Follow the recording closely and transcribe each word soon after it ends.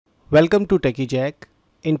Welcome to Techi.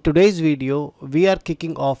 In today's video, we are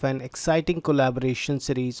kicking off an exciting collaboration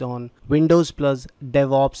series on Windows plus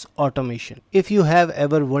DevOps automation. If you have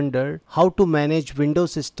ever wondered how to manage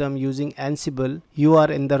Windows system using Ansible, you are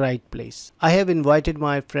in the right place. I have invited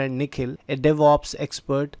my friend Nikhil, a DevOps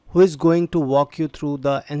expert, who is going to walk you through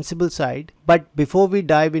the Ansible side. But before we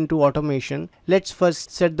dive into automation, let's first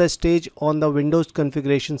set the stage on the Windows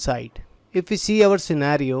configuration side. If we see our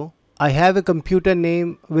scenario, I have a computer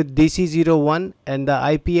name with DC01 and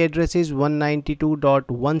the IP address is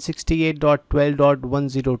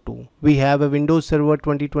 192.168.12.102. We have a Windows Server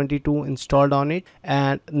 2022 installed on it,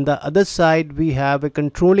 and on the other side we have a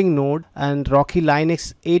controlling node and Rocky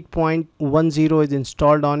Linux 8.10 is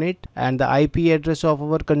installed on it, and the IP address of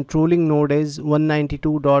our controlling node is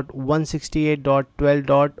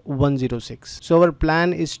 192.168.12.106. So our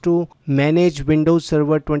plan is to manage Windows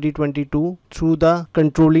Server 2022 through the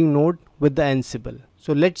controlling node with the Ansible.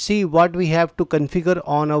 So let's see what we have to configure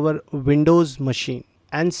on our Windows machine.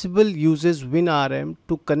 Ansible uses Winrm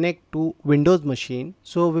to connect to Windows machine.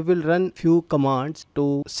 So we will run few commands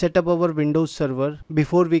to set up our Windows server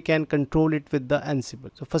before we can control it with the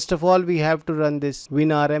Ansible. So first of all, we have to run this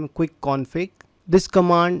Winrm quick config. This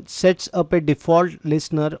command sets up a default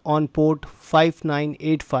listener on port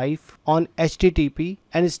 5985 on HTTP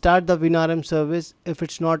and start the Winrm service if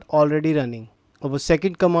it's not already running. Our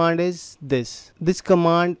second command is this. This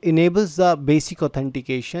command enables the basic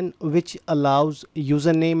authentication, which allows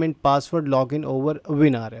username and password login over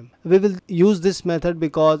Winrm. We will use this method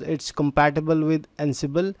because it's compatible with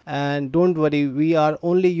Ansible, and don't worry, we are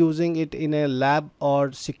only using it in a lab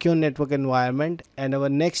or secure network environment. And our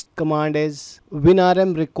next command is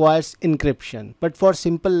Winrm requires encryption, but for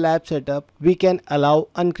simple lab setup we can allow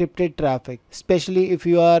unencrypted traffic, especially if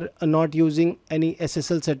you are not using any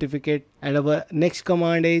SSL certificate. And our next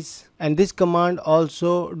command is, and this command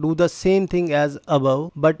also do the same thing as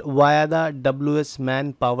above but via the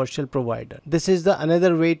WS-man PowerShell provider. This is the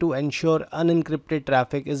another way to ensure unencrypted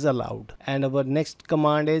traffic is allowed. And our next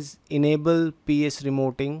command is enable PS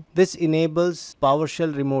remoting. This enables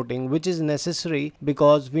PowerShell remoting, which is necessary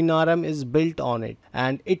because Winrm is built on it,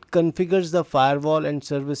 and it configures the firewall and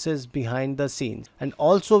services behind the scenes. And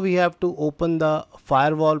also we have to open the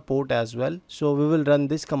firewall port as well. So we will run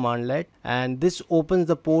this commandlet, and this opens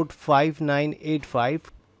the port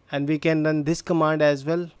 5985, and we can run this command as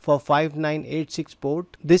well for 5986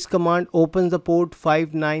 port. This command opens the port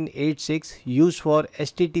 5986 used for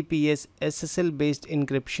HTTPS SSL based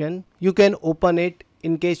encryption. You can open it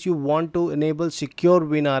in case you want to enable secure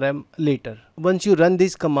Winrm later. Once you run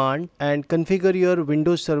this command and configure your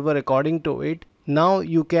Windows server according to it, now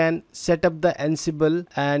you can set up the Ansible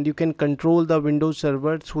and you can control the Windows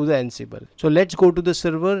server through the Ansible. So let's go to the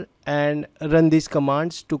server and run these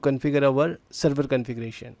commands to configure our server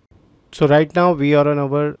configuration. So right now we are on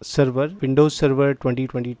our server, Windows Server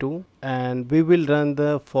 2022, and we will run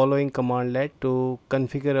the following commandlet to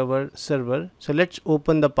configure our server. So let's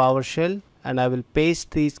open the PowerShell and I will paste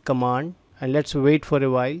this command, and let's wait for a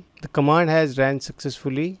while. The command has ran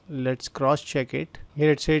successfully. Let's cross check it. Here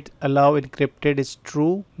it said allow encrypted is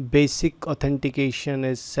true, basic authentication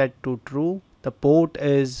is set to true, the port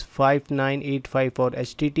is 5985 for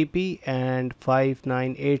HTTP and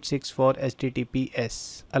 5986 for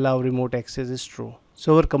HTTPS. Allow remote access is true.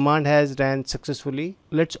 So our command has ran successfully.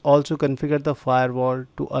 Let's also configure the firewall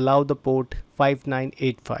to allow the port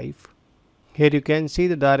 5985. Here you can see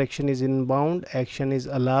the direction is inbound, action is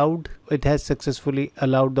allowed. It has successfully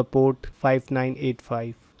allowed the port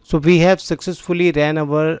 5985. So we have successfully ran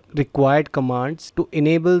our required commands to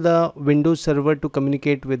enable the Windows server to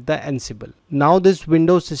communicate with the Ansible. Now this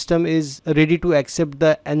Windows system is ready to accept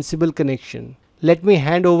the Ansible connection. Let me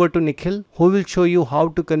hand over to Nikhil, who will show you how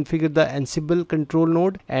to configure the Ansible control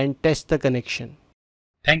node and test the connection.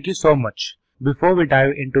 Thank you so much. Before we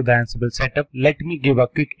dive into the Ansible setup, let me give a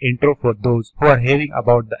quick intro for those who are hearing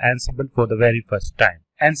about the Ansible for the very first time.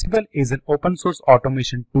 Ansible is an open source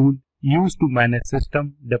automation tool used to manage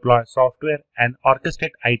system, deploy software and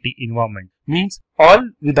orchestrate IT environment. Means all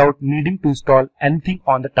without needing to install anything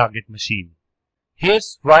on the target machine.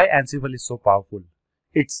 Here's why Ansible is so powerful.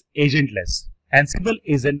 It's agentless. Ansible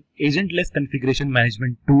is an agentless configuration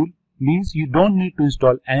management tool, means you don't need to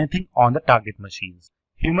install anything on the target machines.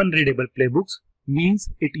 Human readable playbooks means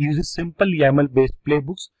it uses simple YAML based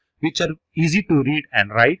playbooks which are easy to read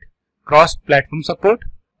and write. Cross-platform support.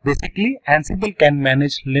 Basically, Ansible can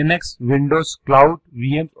manage Linux, Windows, cloud,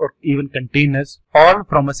 VMs or even containers all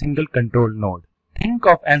from a single control node. Think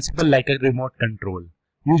of Ansible like a remote control.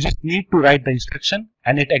 You just need to write the instruction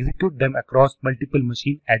and it executes them across multiple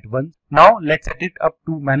machines at once. Now let's set it up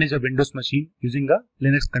to manage a Windows machine using a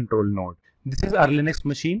Linux control node. This is our Linux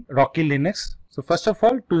machine, Rocky Linux. So first of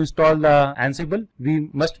all, to install the Ansible, we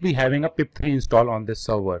must be having a pip3 install on this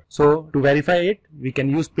server. So to verify it, we can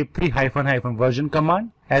use pip3 version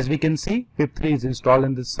command. As we can see, pip3 is installed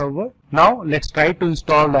in this server. Now let's try to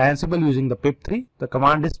install the Ansible using the pip3. The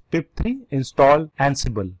command is pip3 install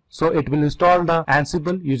Ansible. So it will install the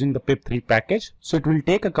Ansible using the pip3 package. So it will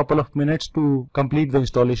take a couple of minutes to complete the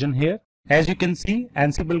installation here. As you can see,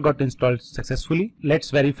 Ansible got installed successfully. Let's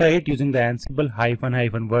verify it using the Ansible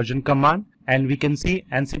version command. And we can see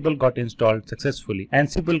Ansible got installed successfully.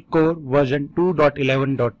 Ansible core version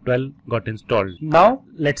 2.11.12 got installed. Now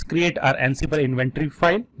let's create our Ansible inventory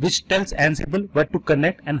file which tells Ansible what to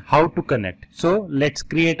connect and how to connect. So let's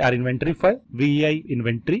create our inventory file, vi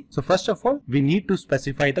inventory. So first of all, we need to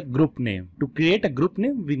specify the group name. To create a group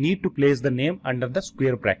name, we need to place the name under the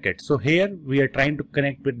square bracket. So here we are trying to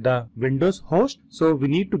connect with the Windows host. So we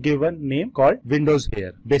need to give a name called Windows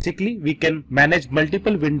here. Basically, we can manage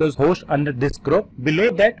multiple Windows hosts under this group. Below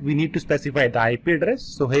that, we need to specify the IP address.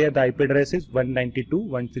 So here the IP address is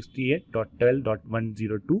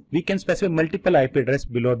 192.168.12.102. We can specify multiple IP address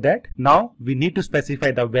below that. Now we need to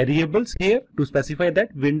specify the variables here to specify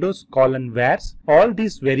that Windows:vars. All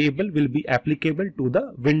these variables will be applicable to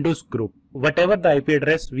the Windows group. Whatever the IP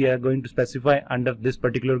address we are going to specify under this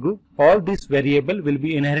particular group, all these variable will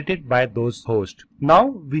be inherited by those hosts. Now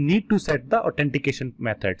we need to set the authentication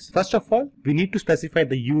methods. First of all, we need to specify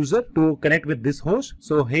the user to connect with this host.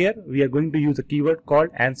 So here we are going to use a keyword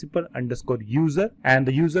called Ansible_user and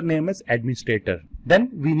the username is administrator.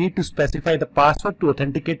 Then we need to specify the password to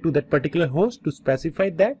authenticate to that particular host. To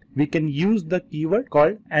specify that, we can use the keyword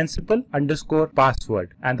called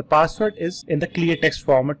Ansible_password and the password is in the clear text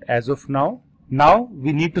format as of now. Now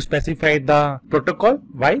we need to specify the protocol.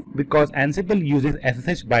 Why? Because Ansible uses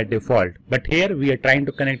SSH by default. But here we are trying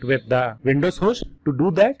to connect with the Windows host. To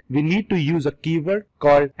do that, we need to use a keyword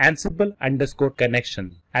called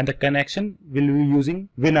Ansible_connection. And the connection will be using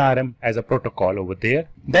Winrm as a protocol over there.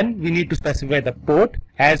 Then we need to specify the port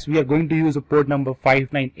as we are going to use a port number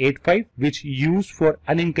 5985 which used for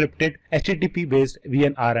unencrypted HTTP based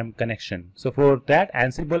Winrm connection. So for that,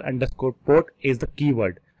 Ansible_port is the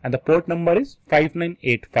keyword. And the port number is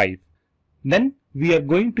 5985. Then we are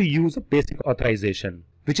going to use a basic authorization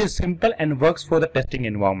which is simple and works for the testing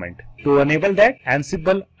environment. To enable that,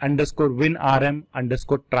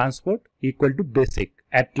 Ansible_winrm_transport equal to basic.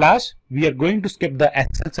 At last, we are going to skip the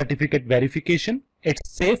SSL certificate verification. It's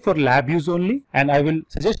safe for lab use only and I will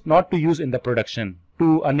suggest not to use in the production.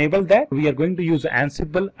 To enable that, we are going to use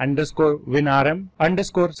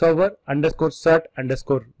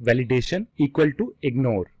Ansible_winrm_server_cert_validation equal to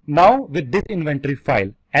ignore. Now with this inventory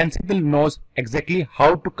file, Ansible knows exactly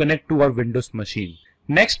how to connect to our Windows machine.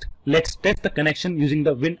 Next, let's test the connection using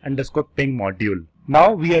the win_ping module.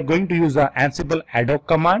 Now we are going to use the Ansible ad hoc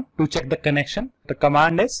command to check the connection. The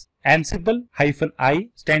command is Ansible-I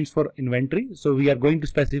stands for inventory. So we are going to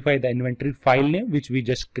specify the inventory file name which we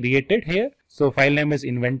just created here. So file name is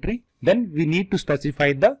inventory. Then we need to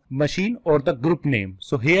specify the machine or the group name.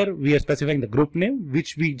 So here we are specifying the group name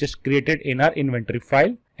which we just created in our inventory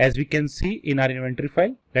file. As we can see in our inventory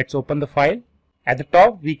file, let's open the file. At the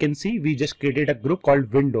top we can see we just created a group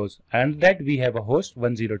called Windows and that we have a host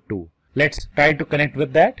 102. Let's try to connect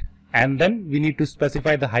with that and then we need to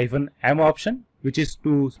specify the -m option which is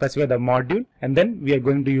to specify the module and then we are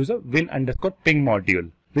going to use a win_ping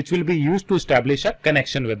module which will be used to establish a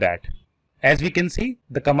connection with that. As we can see,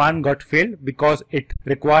 the command got failed because it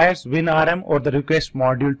requires Winrm or the request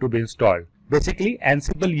module to be installed. Basically,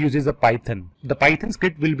 Ansible uses a Python. The Python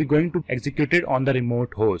script will be going to execute it on the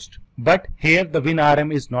remote host. But here the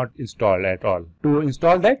Winrm is not installed at all. To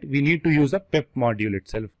install that, we need to use a pip module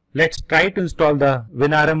itself. Let's try to install the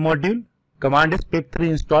Winrm module. Command is pip3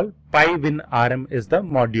 install pywinrm is the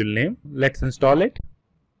module name. Let's install it.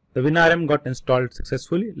 The Winrm got installed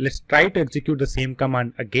successfully. Let's try to execute the same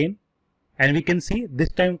command again. And we can see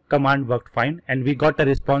this time command worked fine and we got a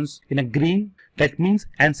response in a green. That means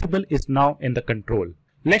Ansible is now in the control.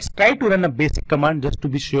 Let's try to run a basic command just to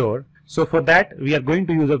be sure. So for that we are going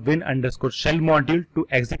to use a win_shell module to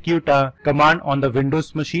execute a command on the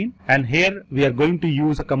Windows machine. And here we are going to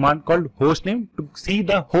use a command called hostname to see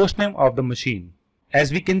the hostname of the machine.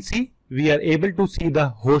 As we can see, we are able to see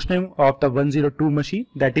the hostname of the 102 machine,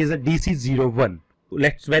 that is a DC01.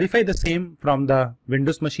 Let's verify the same from the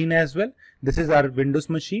Windows machine as well. This is our Windows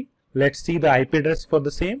machine. Let's see the IP address for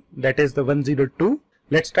the same, that is the 102.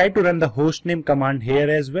 Let's try to run the hostname command here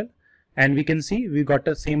as well. and we can see we got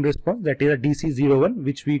the same response, that is a DC01,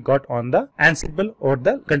 which we got on the Ansible or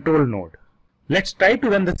the control node. Let's try to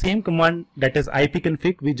run the same command, that is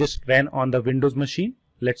ipconfig, we just ran on the Windows machine.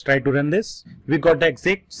 Let's try to run this. We got the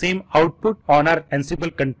exact same output on our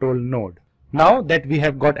Ansible control node. Now that we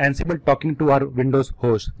have got Ansible talking to our Windows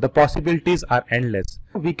host, the possibilities are endless.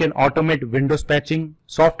 We can automate Windows patching,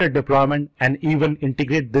 software deployment, and even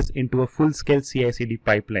integrate this into a full-scale CI/CD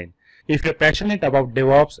pipeline. If you're passionate about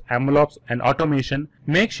DevOps, MLOps, and automation,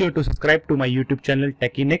 make sure to subscribe to my YouTube channel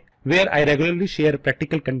Techi, where I regularly share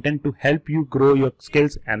practical content to help you grow your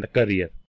skills and the career.